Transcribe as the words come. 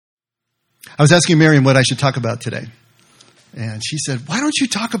I was asking Marion what I should talk about today. And she said, why don't you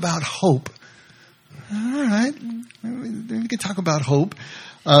talk about hope? All right, we can talk about hope.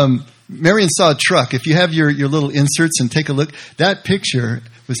 Marion saw a truck. If you have your little inserts and take a look, that picture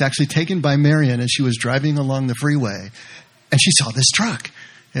was actually taken by Marion as she was driving along the freeway. And she saw this truck,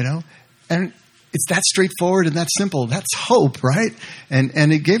 And it's that straightforward and that simple. That's hope, right?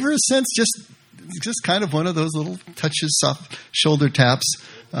 And it gave her a sense, just kind of one of those little touches, soft shoulder taps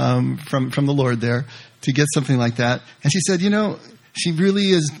from the Lord there to get something like that. And she said, she really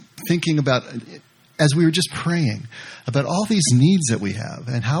is thinking about, as we were just praying, about all these needs that we have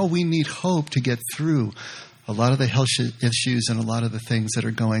and how we need hope to get through a lot of the health issues and a lot of the things that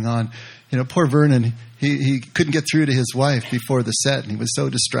are going on. Poor Vernon, he couldn't get through to his wife before the set, and he was so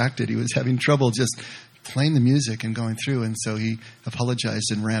distracted. He was having trouble just playing the music and going through, and so he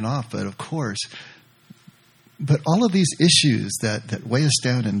apologized and ran off. But all of these issues that weigh us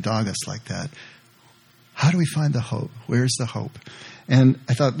down and dog us like that, how do we find the hope? Where's the hope? And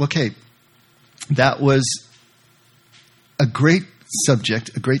I thought, okay, that was a great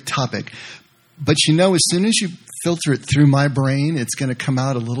subject, a great topic. But as soon as you filter it through my brain, it's going to come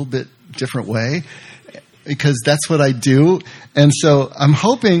out a little bit different way, because that's what I do. And so I'm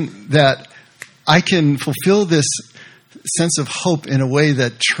hoping that I can fulfill this sense of hope in a way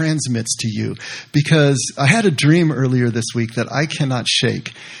that transmits to you, because I had a dream earlier this week that I cannot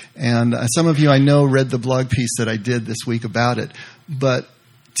shake. And some of you I know read the blog piece that I did this week about it. But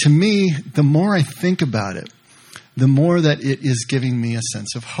to me, the more I think about it, the more that it is giving me a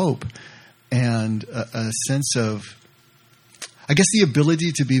sense of hope and a sense of, I guess, the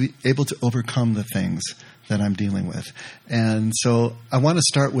ability to be able to overcome the things that I'm dealing with. And so I want to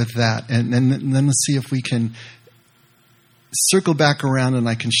start with that, and then let's see if we can circle back around and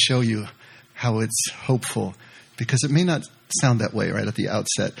I can show you how it's hopeful, because it may not sound that way right at the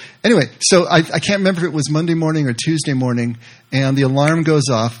outset. Anyway, so I can't remember if it was Monday morning or Tuesday morning, and the alarm goes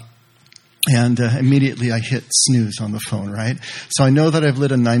off, and immediately I hit snooze on the phone, right? So I know that I've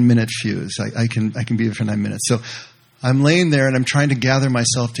lit a 9-minute fuse. I can be here for 9 minutes. So I'm laying there and I'm trying to gather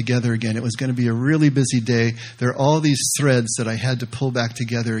myself together again. It was going to be a really busy day. There are all these threads that I had to pull back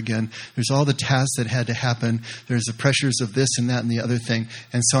together again. There's all the tasks that had to happen. There's the pressures of this and that and the other thing.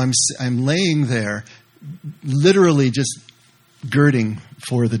 And so I'm laying there, literally just girding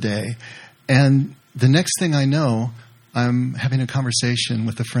for the day. And the next thing I know, I'm having a conversation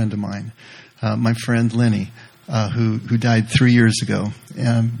with a friend of mine, my friend Lenny, who died 3 years ago,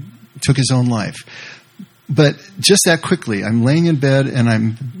 and took his own life. But just that quickly, I'm laying in bed and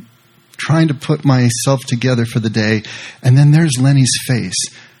I'm trying to put myself together for the day, and then there's Lenny's face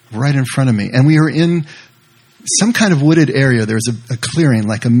right in front of me. And we were in some kind of wooded area. There was a clearing,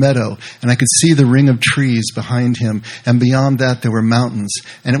 like a meadow, and I could see the ring of trees behind him. And beyond that, there were mountains.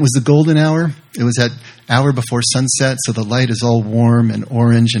 And it was the golden hour. It was that hour before sunset, so the light is all warm and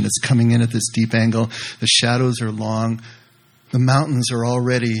orange, and it's coming in at this deep angle. The shadows are long. The mountains are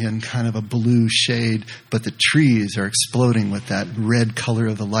already in kind of a blue shade, but the trees are exploding with that red color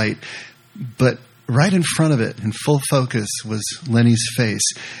of the light. But right in front of it, in full focus, was Lenny's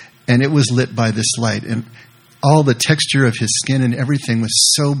face, and it was lit by this light. And all the texture of his skin and everything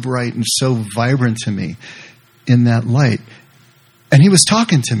was so bright and so vibrant to me in that light. And he was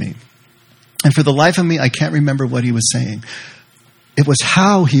talking to me. And for the life of me, I can't remember what he was saying. It was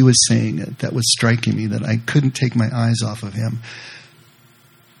how he was saying it that was striking me, that I couldn't take my eyes off of him.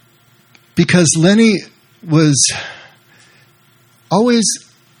 Because Lenny was always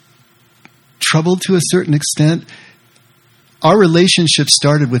troubled to a certain extent. Our relationship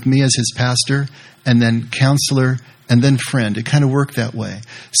started with me as his pastor, and then counselor, and then friend. It kind of worked that way.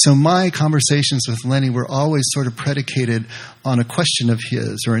 So my conversations with Lenny were always sort of predicated on a question of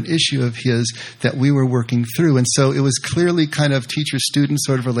his or an issue of his that we were working through. And so it was clearly kind of teacher-student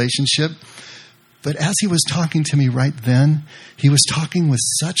sort of relationship. But as he was talking to me right then, he was talking with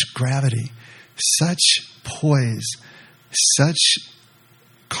such gravity, such poise, such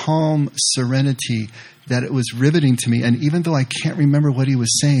calm serenity that it was riveting to me. And even though I can't remember what he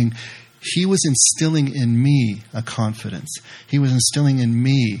was saying, he was instilling in me a confidence. He was instilling in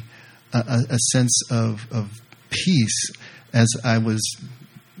me a sense of peace as I was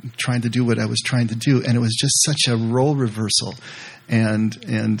trying to do what I was trying to do. And it was just such a role reversal.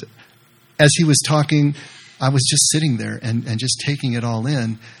 And as he was talking, I was just sitting there and just taking it all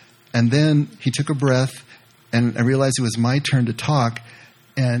in. And then he took a breath, and I realized it was my turn to talk.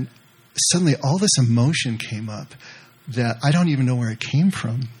 And suddenly all this emotion came up that I don't even know where it came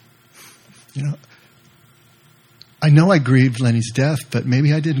from. I know I grieved Lenny's death, but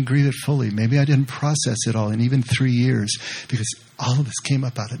maybe I didn't grieve it fully. Maybe I didn't process it all in even 3 years, because all of this came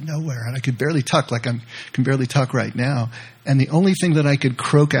up out of nowhere, and I could barely talk like I can barely talk right now. And the only thing that I could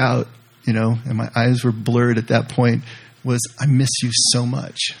croak out, and my eyes were blurred at that point, was, "I miss you so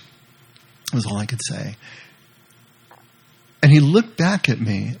much." Was all I could say. And he looked back at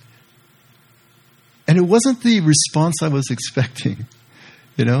me, and it wasn't the response I was expecting.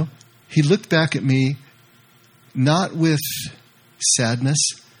 He looked back at me not with sadness,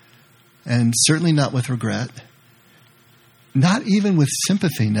 and certainly not with regret, not even with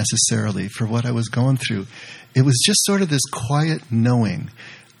sympathy necessarily for what I was going through. It was just sort of this quiet knowing.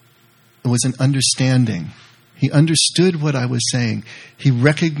 It was an understanding. He understood what I was saying. He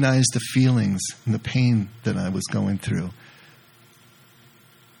recognized the feelings and the pain that I was going through.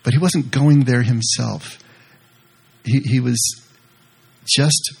 But he wasn't going there himself. He was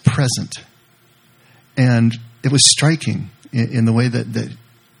just present. And it was striking in the way that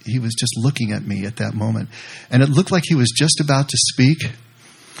he was just looking at me at that moment. And it looked like he was just about to speak,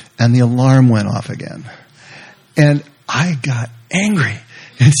 and the alarm went off again. And I got angry.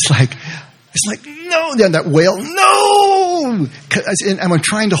 It's like, no, that wail, no! And I'm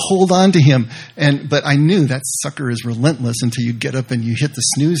trying to hold on to him. But I knew that sucker is relentless until you get up and you hit the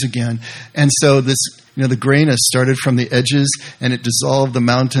snooze again. And so this, the grayness started from the edges, and it dissolved the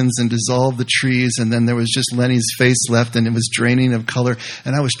mountains and dissolved the trees. And then there was just Lenny's face left, and it was draining of color.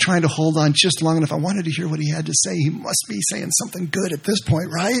 And I was trying to hold on just long enough. I wanted to hear what he had to say. He must be saying something good at this point,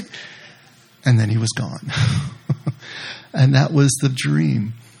 right? And then he was gone. And that was the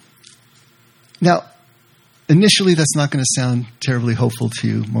dream. Now, initially, that's not going to sound terribly hopeful to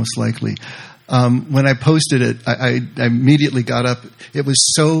you, most likely. When I posted it, I immediately got up. It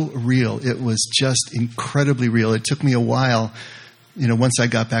was so real. It was just incredibly real. It took me a while, once I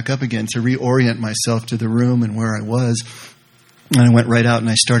got back up again, to reorient myself to the room and where I was. And I went right out and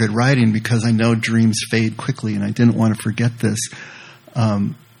I started writing, because I know dreams fade quickly, and I didn't want to forget this.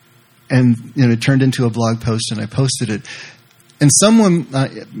 And it turned into a blog post, and I posted it. And someone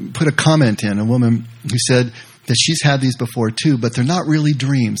put a comment in, a woman who said that she's had these before too, but they're not really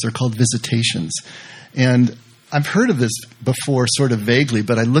dreams. They're called visitations. And I've heard of this before sort of vaguely,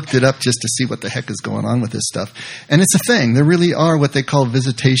 but I looked it up just to see what the heck is going on with this stuff. And it's a thing. There really are what they call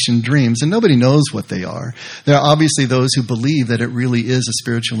visitation dreams, and nobody knows what they are. There are obviously those who believe that it really is a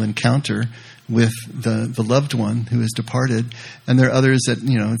spiritual encounter with the loved one who has departed, and there are others that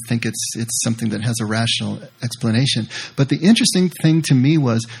think it's something that has a rational explanation. But the interesting thing to me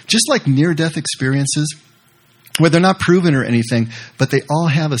was, just like near-death experiences, where they're not proven or anything, but they all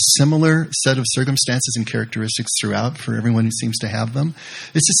have a similar set of circumstances and characteristics throughout for everyone who seems to have them.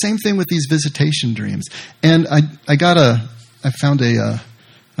 It's the same thing with these visitation dreams. And I found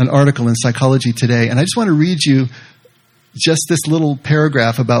an article in Psychology Today, and I just want to read you just this little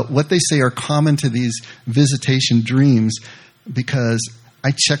paragraph about what they say are common to these visitation dreams, because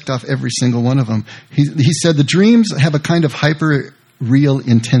I checked off every single one of them. He said the dreams have a kind of hyper-real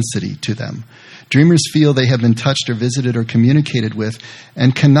intensity to them. Dreamers feel they have been touched or visited or communicated with,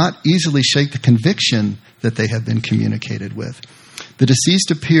 and cannot easily shake the conviction that they have been communicated with. The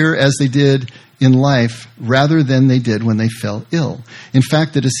deceased appear as they did in life rather than they did when they fell ill. In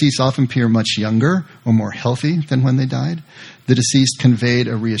fact, the deceased often appear much younger or more healthy than when they died. The deceased conveyed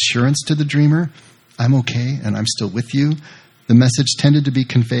a reassurance to the dreamer, "I'm okay and I'm still with you." The message tended to be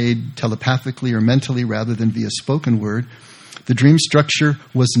conveyed telepathically or mentally rather than via spoken word. The dream structure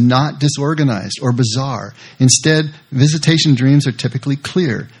was not disorganized or bizarre. Instead, visitation dreams are typically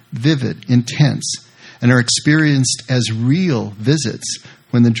clear, vivid, intense, and are experienced as real visits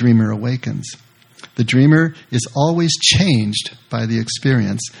when the dreamer awakens. The dreamer is always changed by the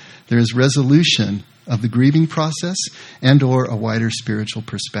experience. There is resolution of the grieving process and or a wider spiritual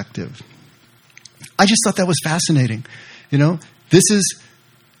perspective. I just thought that was fascinating. This is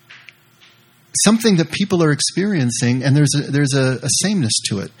something that people are experiencing, and there's a sameness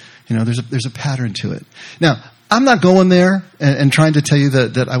to it. There's a pattern to it. Now, I'm not going there and trying to tell you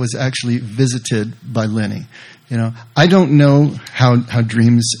that I was actually visited by Lenny. I don't know how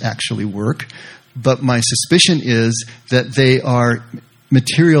dreams actually work, but my suspicion is that they are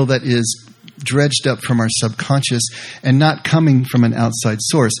material that is dredged up from our subconscious and not coming from an outside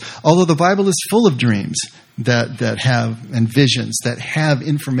source. Although the Bible is full of dreams that have, and visions that have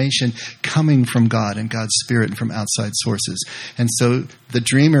information coming from God and God's Spirit and from outside sources. And so the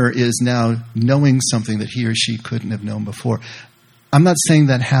dreamer is now knowing something that he or she couldn't have known before. I'm not saying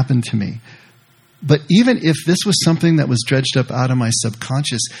that happened to me. But even if this was something that was dredged up out of my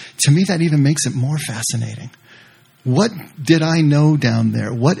subconscious, to me that even makes it more fascinating. What did I know down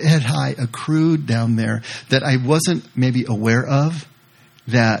there? What had I accrued down there that I wasn't maybe aware of,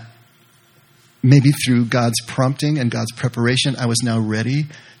 that maybe through God's prompting and God's preparation, I was now ready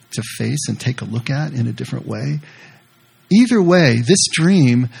to face and take a look at in a different way. Either way, this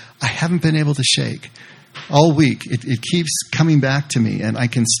dream, I haven't been able to shake. All week, it keeps coming back to me, and I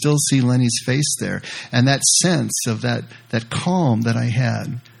can still see Lenny's face there. And that sense of that calm that I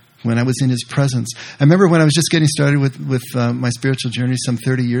had when I was in his presence. I remember when I was just getting started with my spiritual journey some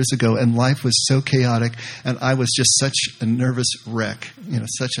 30 years ago, and life was so chaotic, and I was just such a nervous wreck,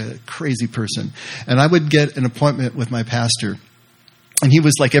 such a crazy person. And I would get an appointment with my pastor, and he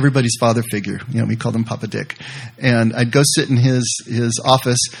was like everybody's father figure. We called him Papa Dick. And I'd go sit in his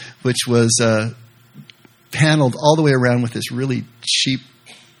office, which was paneled all the way around with this really cheap,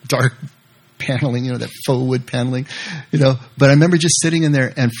 dark paneling, that faux wood paneling, But I remember just sitting in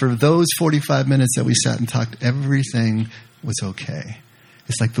there, and for those 45 minutes that we sat and talked, everything was okay.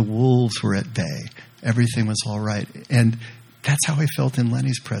 It's like the wolves were at bay. Everything was all right. And that's how I felt in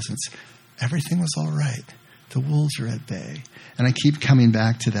Lenny's presence. Everything was all right. The wolves are at bay. And I keep coming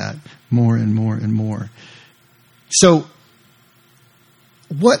back to that more and more and more. So,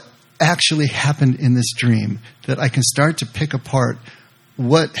 what actually happened in this dream that I can start to pick apart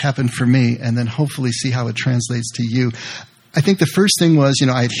what happened for me and then hopefully see how it translates to you? I think the first thing was,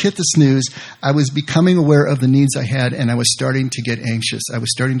 I had hit the snooze. I was becoming aware of the needs I had, and I was starting to get anxious. I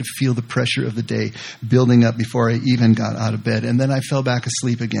was starting to feel the pressure of the day building up before I even got out of bed. And then I fell back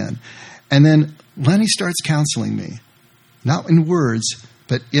asleep again. And then Lenny starts counseling me, not in words,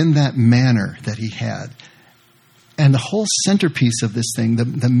 but in that manner that he had. And the whole centerpiece of this thing,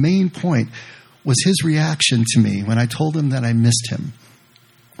 the main point, was his reaction to me when I told him that I missed him.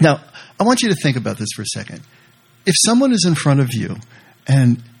 Now, I want you to think about this for a second. If someone is in front of you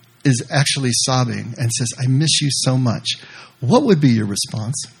and is actually sobbing and says, "I miss you so much," what would be your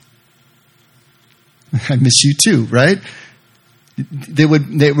response? I miss you too, right? They would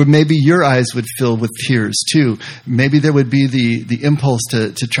maybe your eyes would fill with tears too. Maybe there would be the impulse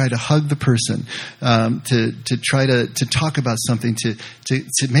to try to hug the person, to try to talk about something,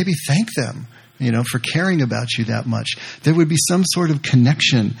 to maybe thank them, for caring about you that much. There would be some sort of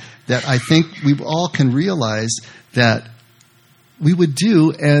connection that I think we all can realize that we would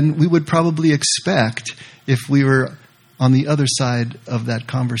do, and we would probably expect if we were on the other side of that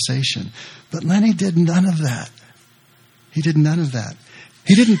conversation. But Lenny did none of that. He did none of that.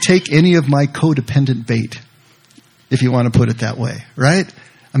 He didn't take any of my codependent bait, if you want to put it that way, right?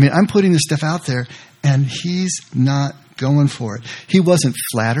 I mean, I'm putting this stuff out there, and he's not going for it. He wasn't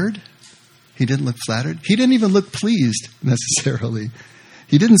flattered. He didn't look flattered. He didn't even look pleased, necessarily.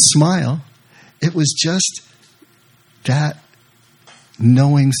 He didn't smile. It was just that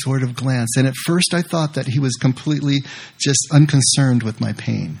knowing sort of glance. And at first I thought that he was completely just unconcerned with my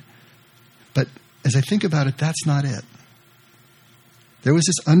pain. But as I think about it, that's not it. There was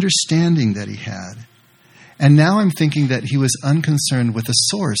this understanding that he had. And now I'm thinking that he was unconcerned with the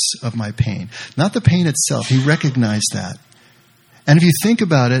source of my pain, not the pain itself. He recognized that. And if you think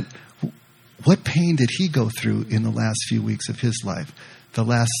about it, what pain did he go through in the last few weeks of his life, the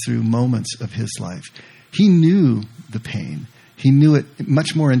last few moments of his life? He knew the pain. He knew it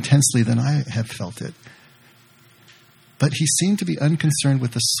much more intensely than I have felt it. But he seemed to be unconcerned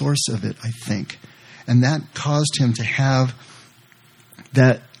with the source of it, I think. And that caused him to have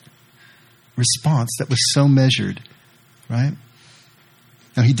that response that was so measured, right?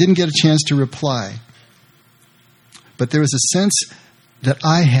 Now, he didn't get a chance to reply, but there was a sense that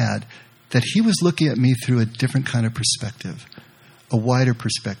I had that he was looking at me through a different kind of perspective, a wider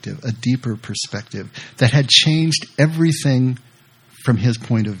perspective, a deeper perspective that had changed everything from his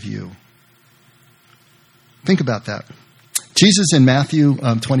point of view. Think about that. Jesus in Matthew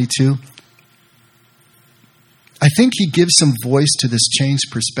 22, I think he gives some voice to this changed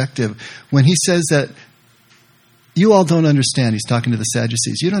perspective when he says that you all don't understand. He's talking to the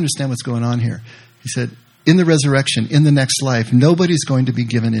Sadducees. You don't understand what's going on here. He said, in the resurrection, in the next life, nobody's going to be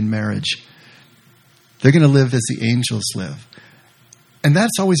given in marriage. They're going to live as the angels live. And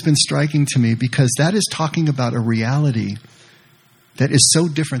that's always been striking to me because that is talking about a reality that is so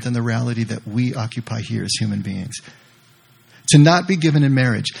different than the reality that we occupy here as human beings. To not be given in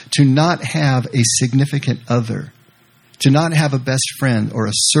marriage, to not have a significant other, to not have a best friend or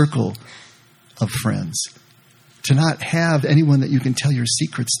a circle of friends, to not have anyone that you can tell your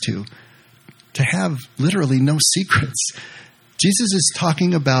secrets to have literally no secrets. Jesus is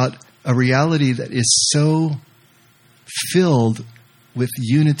talking about a reality that is so filled with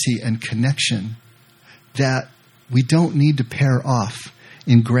unity and connection that we don't need to pair off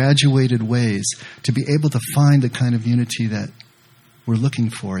in graduated ways to be able to find the kind of unity that we're looking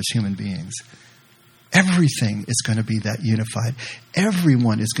for as human beings. Everything is going to be that unified.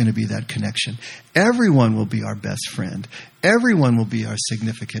 Everyone is going to be that connection. Everyone will be our best friend. Everyone will be our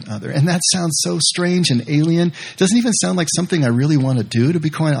significant other. And that sounds so strange and alien. It doesn't even sound like something I really want to do, to be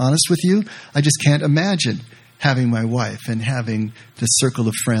quite honest with you. I just can't imagine having my wife and having this circle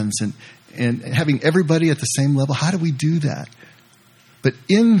of friends and having everybody at the same level. How do we do that? But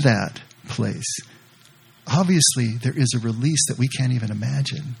in that place, obviously there is a release that we can't even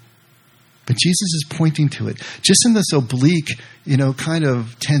imagine. But Jesus is pointing to it, just in this oblique, kind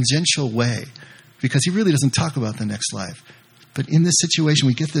of tangential way, because he really doesn't talk about the next life. But in this situation,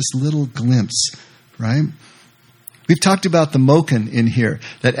 we get this little glimpse, right? We've talked about the Moken in here,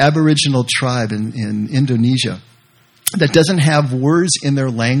 that Aboriginal tribe in Indonesia that doesn't have words in their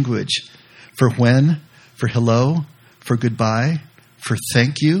language for when, for hello, for goodbye, for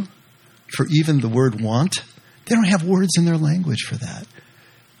thank you, for even the word want. They don't have words in their language for that.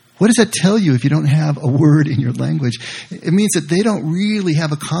 What does that tell you if you don't have a word in your language? It means that they don't really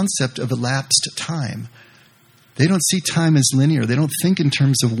have a concept of elapsed time. They don't see time as linear. They don't think in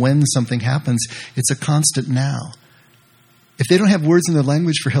terms of when something happens. It's a constant now. If they don't have words in their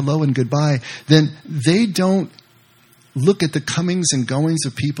language for hello and goodbye, then they don't look at the comings and goings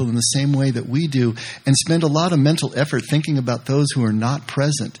of people in the same way that we do and spend a lot of mental effort thinking about those who are not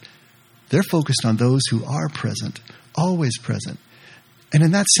present. They're focused on those who are present, always present. And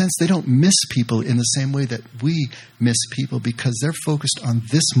in that sense, they don't miss people in the same way that we miss people, because they're focused on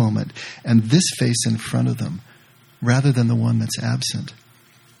this moment and this face in front of them rather than the one that's absent.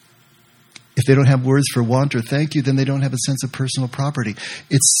 If they don't have words for want or thank you, then they don't have a sense of personal property.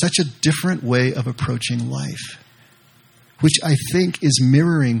 It's such a different way of approaching life, which I think is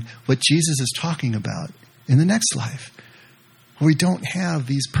mirroring what Jesus is talking about in the next life. We don't have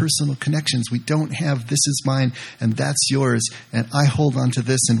these personal connections. We don't have this is mine and that's yours and I hold on to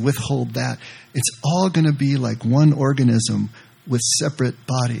this and withhold that. It's all going to be like one organism with separate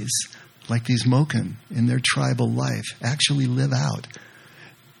bodies, like these Moken in their tribal life actually live out.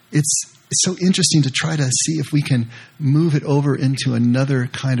 It's so interesting to try to see if we can move it over into another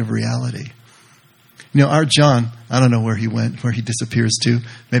kind of reality. Our John, I don't know where he went, where he disappears to.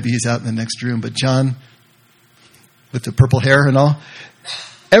 Maybe he's out in the next room, but John, with the purple hair and all.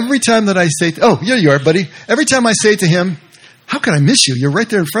 Every time that I say, oh, here you are, buddy. Every time I say to him, how could I miss you? You're right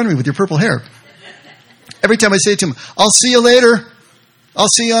there in front of me with your purple hair. Every time I say to him, I'll see you later. I'll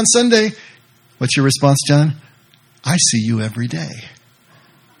see you on Sunday. What's your response, John? I see you every day.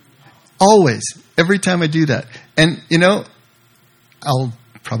 Always. Every time I do that. And, I'll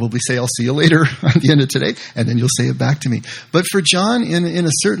probably say I'll see you later at the end of today, and then you'll say it back to me. But for John, in a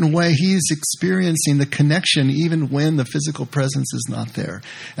certain way, he's experiencing the connection even when the physical presence is not there.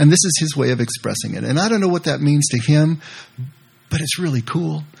 And this is his way of expressing it. And I don't know what that means to him, but it's really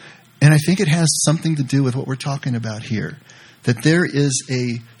cool. And I think it has something to do with what we're talking about here, that there is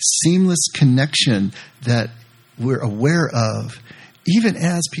a seamless connection that we're aware of, even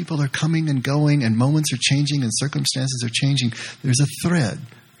as people are coming and going and moments are changing and circumstances are changing. There's a thread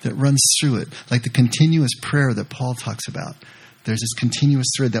that runs through it, like the continuous prayer that Paul talks about. There's this continuous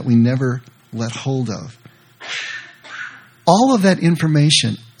thread that we never let hold of. All of that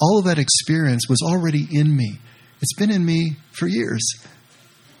information, all of that experience was already in me. It's been in me for years.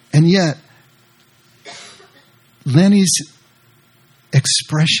 And yet, Lenny's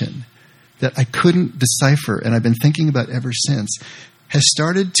expression that I couldn't decipher, and I've been thinking about ever since, has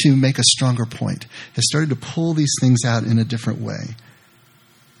started to make a stronger point, has started to pull these things out in a different way.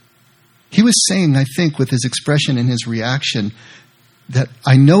 He was saying, I think, with his expression and his reaction, that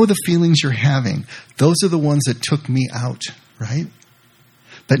I know the feelings you're having. Those are the ones that took me out, right?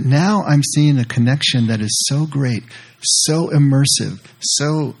 But now I'm seeing a connection that is so great, so immersive,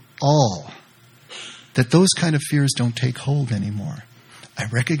 so all, that those kind of fears don't take hold anymore. I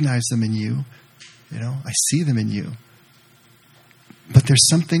recognize them in you. I see them in you. But there's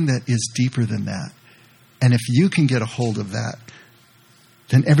something that is deeper than that. And if you can get a hold of that,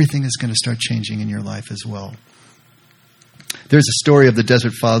 then everything is going to start changing in your life as well. There's a story of the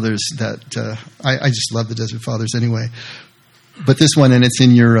Desert Fathers that I just love the Desert Fathers anyway. But this one, and it's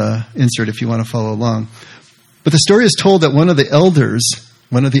in your insert if you want to follow along. But the story is told that one of the elders,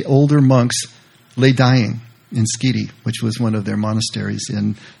 one of the older monks, lay dying in Skidi, which was one of their monasteries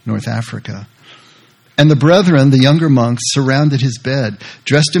in North Africa. And the brethren, the younger monks, surrounded his bed,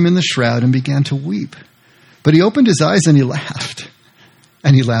 dressed him in the shroud, and began to weep. But he opened his eyes and he laughed.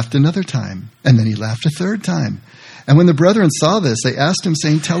 And he laughed another time. And then he laughed a third time. And when the brethren saw this, they asked him,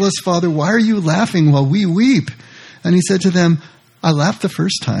 saying, "Tell us, Father, why are you laughing while we weep?" And he said to them, "I laughed the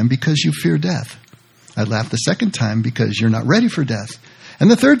first time because you fear death. I laughed the second time because you're not ready for death.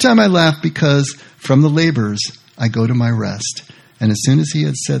 And the third time I laughed because from the labors I go to my rest. And as soon as he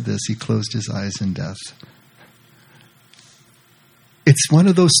had said this, he closed his eyes in death. It's one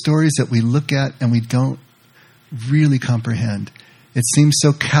of those stories that we look at and we don't really comprehend. It seems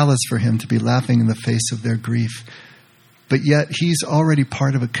so callous for him to be laughing in the face of their grief. But yet he's already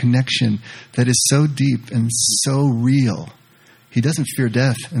part of a connection that is so deep and so real. He doesn't fear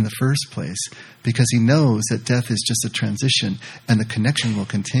death in the first place because he knows that death is just a transition and the connection will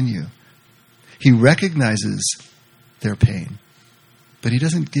continue. He recognizes their pain, but he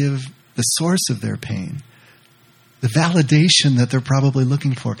doesn't give the source of their pain, the validation that they're probably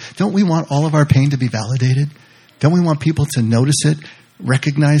looking for. Don't we want all of our pain to be validated? Don't we want people to notice it,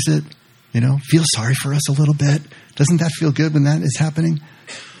 recognize it, feel sorry for us a little bit? Doesn't that feel good when that is happening?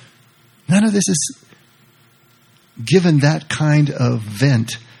 None of this is given that kind of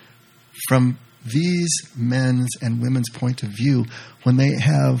vent from these men's and women's point of view when they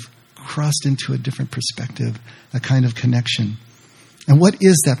have crossed into a different perspective, a kind of connection. And what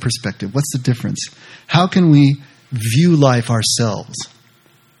is that perspective? What's the difference? How can we view life ourselves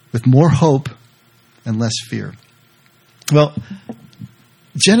with more hope and less fear? Well,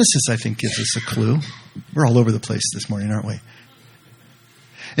 Genesis, I think, gives us a clue. We're all over the place this morning, aren't we?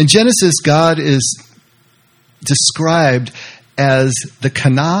 In Genesis, God is described as the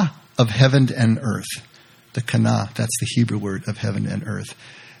Kana of heaven and earth. The Kana, that's the Hebrew word of heaven and earth.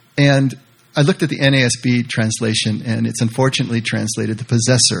 And I looked at the NASB translation, and it's unfortunately translated the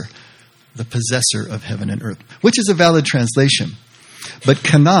possessor of heaven and earth, which is a valid translation. But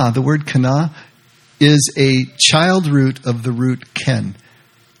Kana, the word Kana, is a child root of the root ken.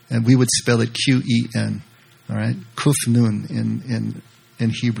 And we would spell it Qen, all right? Kuf nun in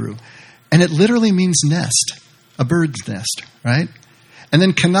Hebrew. And it literally means nest, a bird's nest, right? And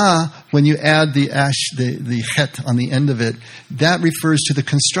then kana, when you add the het on the end of it, that refers to the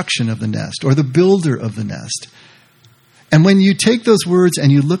construction of the nest or the builder of the nest. And when you take those words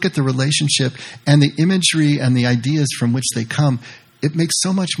and you look at the relationship and the imagery and the ideas from which they come, it makes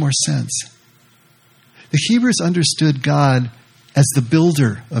so much more sense. The Hebrews understood God as the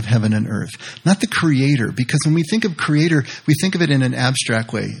builder of heaven and earth, not the creator. Because when we think of creator, we think of it in an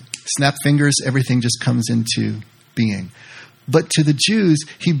abstract way. Snap fingers, everything just comes into being. But to the Jews,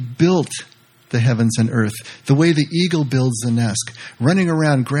 he built the heavens and earth the way the eagle builds the nest, running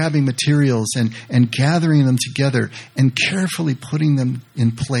around, grabbing materials and gathering them together and carefully putting them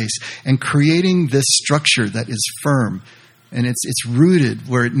in place and creating this structure that is firm. And it's rooted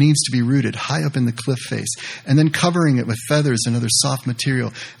where it needs to be rooted, high up in the cliff face. And then covering it with feathers and other soft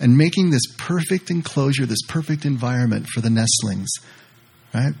material. And making this perfect enclosure, this perfect environment for the nestlings.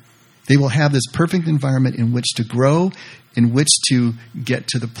 Right? They will have this perfect environment in which to grow, in which to get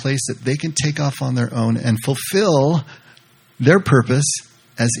to the place that they can take off on their own and fulfill their purpose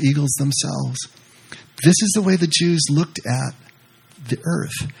as eagles themselves. This is the way the Jews looked at the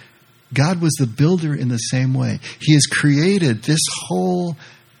earth. God was the builder in the same way. He has created this whole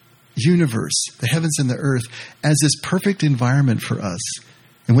universe, the heavens and the earth, as this perfect environment for us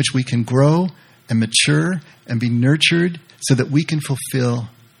in which we can grow and mature and be nurtured so that we can fulfill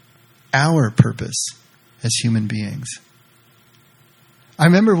our purpose as human beings. I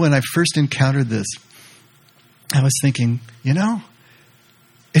remember when I first encountered this, I was thinking,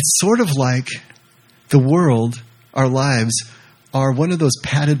 it's sort of like the world, our lives, are one of those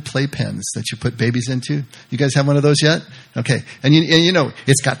padded playpens that you put babies into. You guys have one of those yet? Okay. And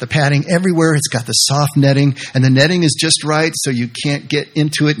it's got the padding everywhere. It's got the soft netting. And the netting is just right so you can't get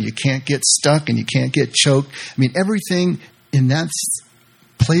into it and you can't get stuck and you can't get choked. I mean, everything in that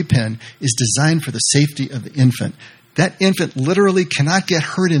playpen is designed for the safety of the infant. That infant literally cannot get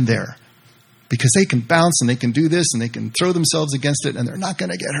hurt in there because they can bounce and they can do this and they can throw themselves against it and they're not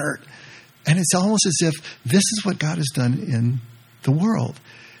going to get hurt. And it's almost as if this is what God has done in the world.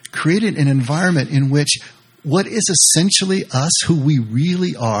 Created an environment in which what is essentially us, who we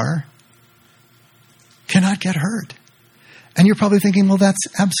really are, cannot get hurt. And you're probably thinking, well,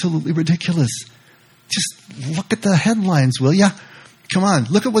 that's absolutely ridiculous. Just look at the headlines, will ya? Come on,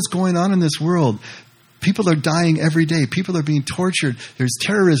 look at what's going on in this world. People are dying every day. People are being tortured. There's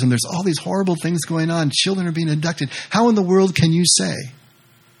terrorism. There's all these horrible things going on. Children are being abducted. How in the world can you say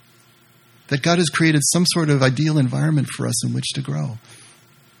that God has created some sort of ideal environment for us in which to grow?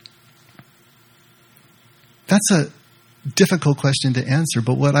 That's a difficult question to answer,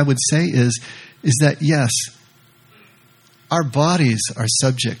 but what I would say is that yes, our bodies are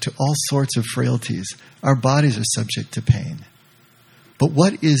subject to all sorts of frailties. Our bodies are subject to pain. But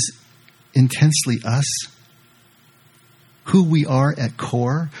what is intensely us, who we are at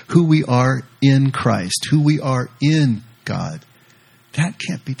core, who we are in Christ, who we are in God, that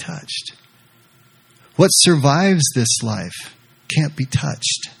can't be touched. What survives this life can't be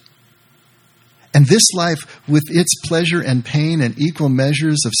touched. And this life, with its pleasure and pain and equal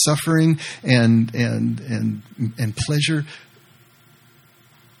measures of suffering and pleasure,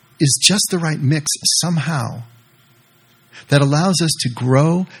 is just the right mix somehow that allows us to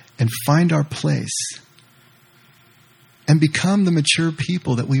grow and find our place and become the mature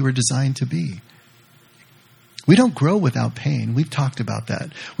people that we were designed to be. We don't grow without pain. We've talked about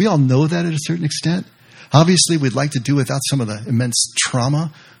that. We all know that at a certain extent. Obviously, we'd like to do without some of the immense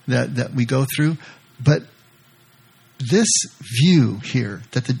trauma that we go through. But this view here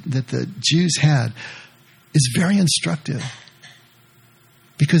that the Jews had is very instructive,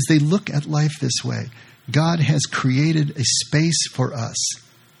 because they look at life this way. God has created a space for us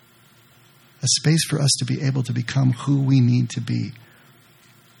to be able to become who we need to be.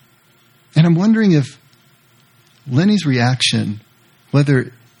 And I'm wondering if Lenny's reaction,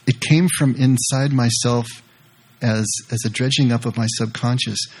 whether it came from inside myself as a dredging up of my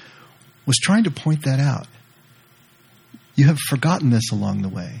subconscious, was trying to point that out. You have forgotten this along the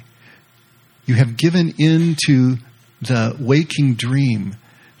way. You have given in to the waking dream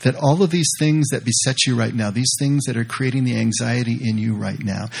that all of these things that beset you right now, these things that are creating the anxiety in you right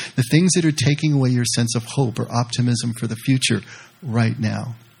now, the things that are taking away your sense of hope or optimism for the future right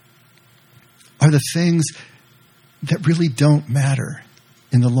now, are the things that really don't matter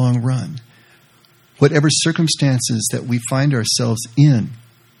in the long run. Whatever circumstances that we find ourselves in,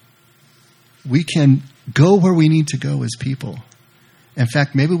 we can go where we need to go as people. In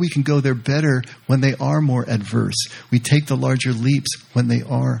fact, maybe we can go there better when they are more adverse. We take the larger leaps when they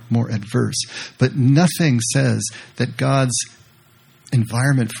are more adverse. But nothing says that God's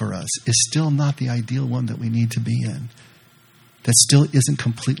environment for us is still not the ideal one that we need to be in. That still isn't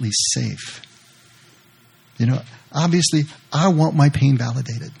completely safe. Obviously, I want my pain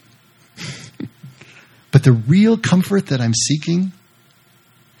validated. But the real comfort that I'm seeking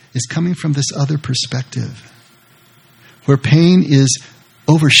is coming from this other perspective, where pain is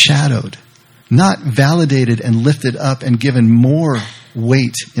overshadowed, not validated and lifted up and given more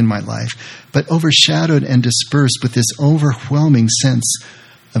weight in my life, but overshadowed and dispersed with this overwhelming sense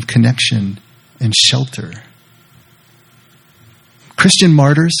of connection and shelter. Christian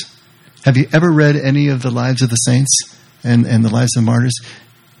martyrs, have you ever read any of the lives of the saints and the lives of the martyrs?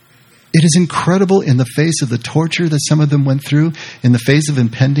 It is incredible, in the face of the torture that some of them went through, in the face of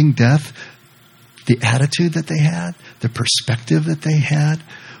impending death, the attitude that they had, the perspective that they had,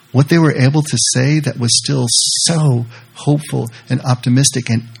 what they were able to say that was still so hopeful and optimistic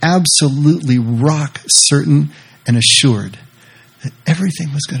and absolutely rock certain and assured that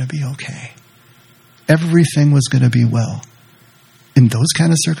everything was going to be okay. Everything was going to be well. In those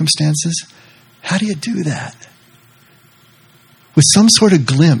kind of circumstances, how do you do that? With some sort of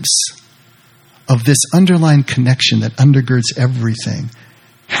glimpse of this underlying connection that undergirds everything.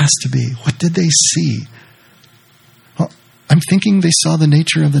 Has to be. What did they see? Well, I'm thinking they saw the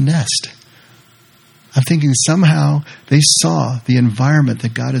nature of the nest. I'm thinking somehow they saw the environment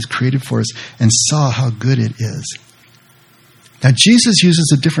that God has created for us and saw how good it is. Now, Jesus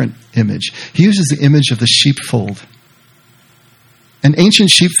uses a different image. He uses the image of the sheepfold. And ancient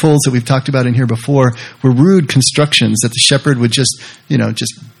sheepfolds that we've talked about in here before were rude constructions that the shepherd would just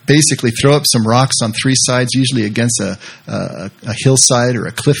basically throw up some rocks on three sides, usually against a hillside or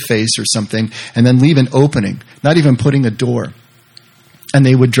a cliff face or something, and then leave an opening, not even putting a door. And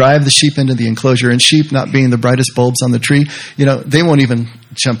they would drive the sheep into the enclosure, and sheep, not being the brightest bulbs on the tree, they won't even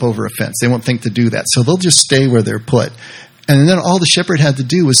jump over a fence. They won't think to do that. So they'll just stay where they're put. And then all the shepherd had to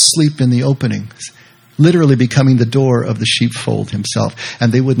do was sleep in the openings, literally becoming the door of the sheepfold himself.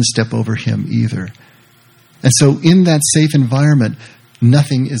 And they wouldn't step over him either. And so in that safe environment,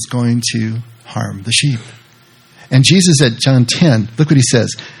 nothing is going to harm the sheep. And Jesus at John 10, look what he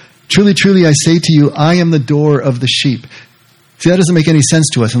says. Truly, truly, I say to you, I am the door of the sheep. See, that doesn't make any sense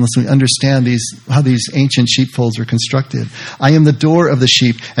to us unless we understand how these ancient sheepfolds were constructed. I am the door of the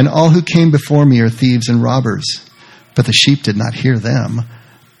sheep, and all who came before me are thieves and robbers. But the sheep did not hear them.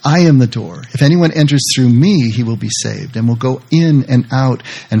 I am the door. If anyone enters through me, he will be saved, and will go in and out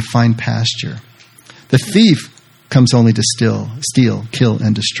and find pasture. The thief comes only to steal, kill,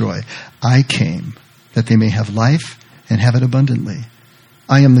 and destroy. I came that they may have life and have it abundantly.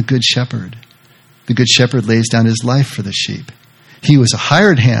 I am the good shepherd. The good shepherd lays down his life for the sheep. He who is a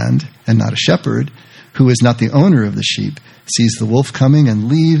hired hand and not a shepherd, who is not the owner of the sheep, sees the wolf coming and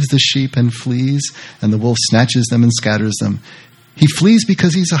leaves the sheep and flees, and the wolf snatches them and scatters them. He flees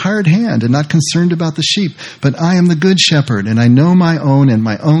because he's a hired hand and not concerned about the sheep. But I am the good shepherd, and I know my own, and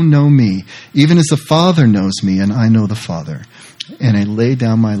my own know me, even as the Father knows me, and I know the Father. and I lay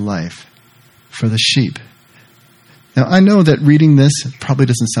down my life for the sheep. Now, I know that reading this probably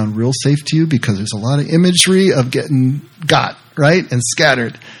doesn't sound real safe to you because there's a lot of imagery of getting got, right, and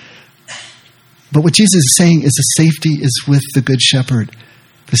scattered. But what Jesus is saying is the safety is with the Good Shepherd.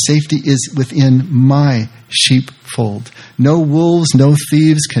 The safety is within my sheepfold. No wolves, no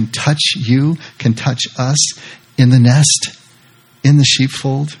thieves can touch you, can touch us in the nest, in the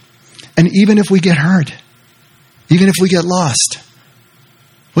sheepfold. And even if we get hurt, even if we get lost,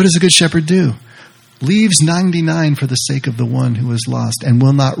 what does the Good Shepherd do? Leaves 99 for the sake of the one who is lost and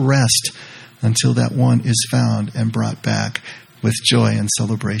will not rest until that one is found and brought back with joy and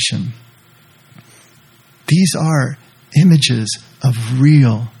celebration. These are images of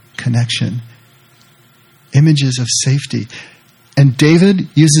real connection, images of safety. And David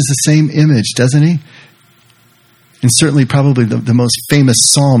uses the same image, doesn't he? And certainly probably the most famous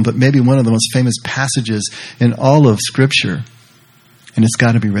psalm, but maybe one of the most famous passages in all of Scripture. And it's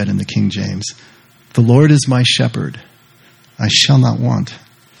got to be read in the King James. The Lord is my shepherd, I shall not want.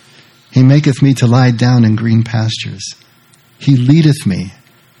 He maketh me to lie down in green pastures. He leadeth me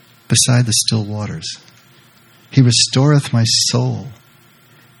beside the still waters. He restoreth my soul.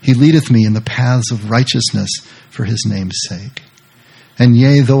 He leadeth me in the paths of righteousness for his name's sake. And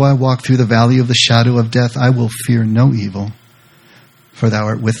yea, though I walk through the valley of the shadow of death, I will fear no evil, for thou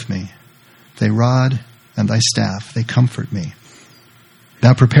art with me. Thy rod and thy staff, they comfort me.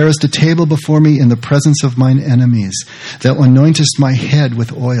 Thou preparest a table before me in the presence of mine enemies. Thou anointest my head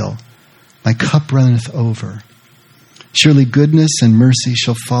with oil. My cup runneth over. Surely goodness and mercy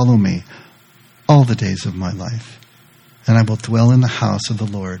shall follow me all the days of my life, and I will dwell in the house of the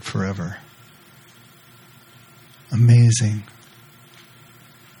Lord forever. Amazing.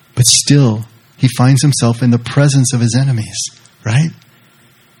 But still, he finds himself in the presence of his enemies, right?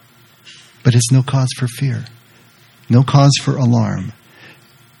 But it's no cause for fear, no cause for alarm.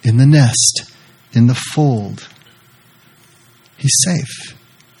 In the nest, in the fold, he's safe.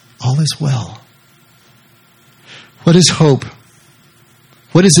 All is well. What is hope?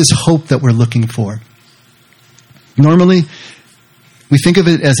 What is this hope that we're looking for? Normally, we think of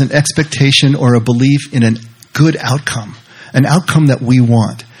it as an expectation or a belief in a good outcome, an outcome that we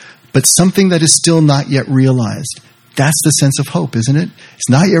want, but something that is still not yet realized. That's the sense of hope, isn't it? It's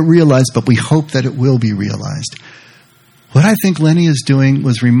not yet realized, but we hope that it will be realized. What I think Lenny is doing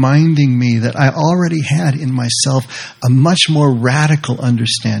was reminding me that I already had in myself a much more radical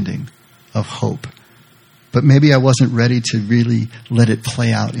understanding of hope. But maybe I wasn't ready to really let it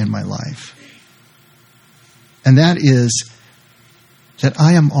play out in my life. And that is that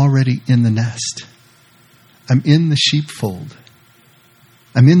I am already in the nest. I'm in the sheepfold.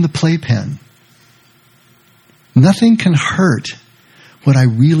 I'm in the playpen. Nothing can hurt what I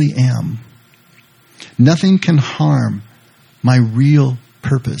really am. Nothing can harm my real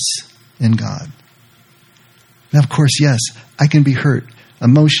purpose in God. Now, of course, yes, I can be hurt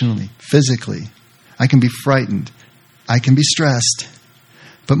emotionally, physically. I can be frightened. I can be stressed.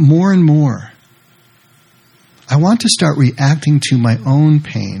 But more and more, I want to start reacting to my own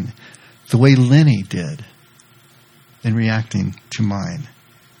pain the way Lenny did in reacting to mine.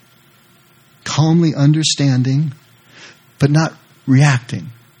 Calmly understanding, but not reacting,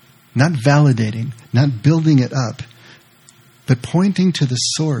 not validating, not building it up, but pointing to the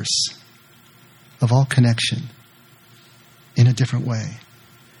source of all connection in a different way.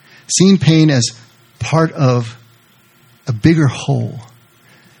 Seeing pain as part of a bigger whole.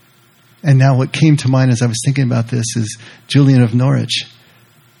 And now what came to mind as I was thinking about this is Julian of Norwich.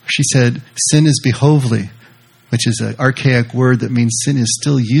 She said, sin is behovely, which is an archaic word that means sin is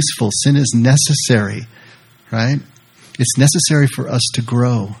still useful. Sin is necessary, right? It's necessary for us to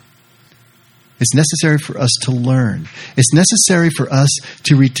grow. It's necessary for us to learn. It's necessary for us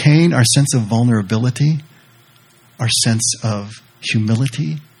to retain our sense of vulnerability, our sense of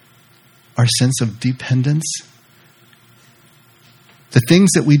humility, our sense of dependence. The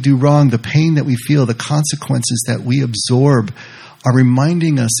things that we do wrong, the pain that we feel, the consequences that we absorb are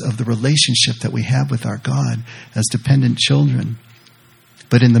reminding us of the relationship that we have with our God as dependent children.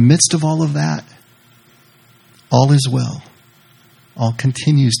 But in the midst of all of that, all is well. All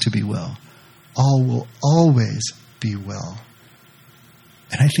continues to be well. All will always be well.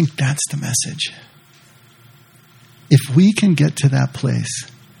 And I think that's the message. If we can get to that place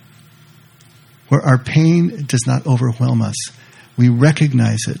where our pain does not overwhelm us, we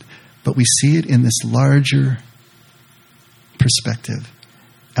recognize it, but we see it in this larger perspective.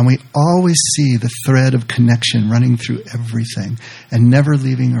 And we always see the thread of connection running through everything and never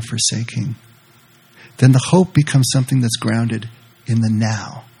leaving or forsaking. Then the hope becomes something that's grounded in the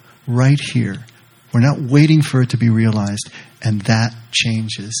now, right here, We're not waiting for it to be realized, and that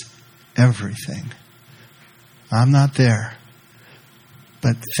changes everything. I'm not there.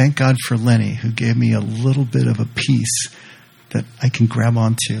 But thank God for Lenny, who gave me a little bit of a piece that I can grab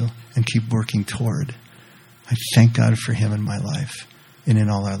onto and keep working toward. I thank God for him in my life and in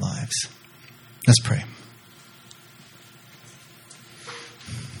all our lives. Let's pray.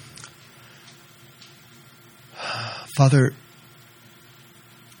 Father,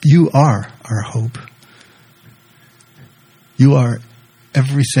 you are our hope. You are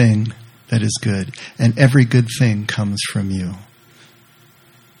everything that is good, and every good thing comes from you.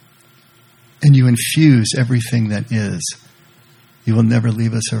 And you infuse everything that is. You will never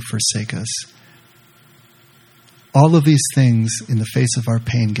leave us or forsake us. All of these things in the face of our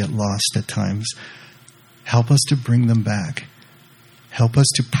pain get lost at times. Help us to bring them back. Help us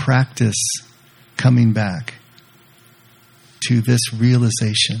to practice coming back to this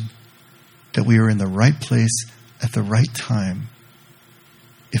realization that we are in the right place at the right time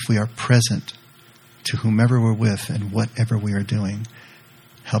if we are present to whomever we're with and whatever we are doing.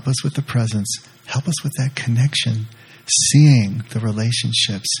 Help us with the presence. Help us with that connection, seeing the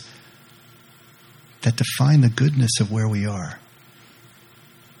relationships that define the goodness of where we are.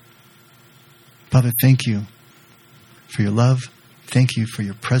 Father, thank you for your love. Thank you for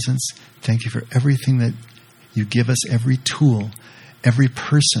your presence. Thank you for everything that you give us, every tool, every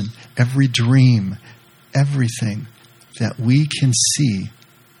person, every dream, everything that we can see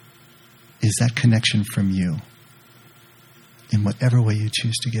is that connection from you in whatever way you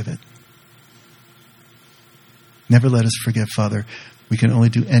choose to give it. Never let us forget, Father, we can only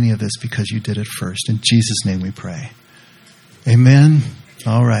do any of this because you did it first. In Jesus' name we pray. Amen.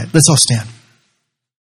 All right. Let's all stand.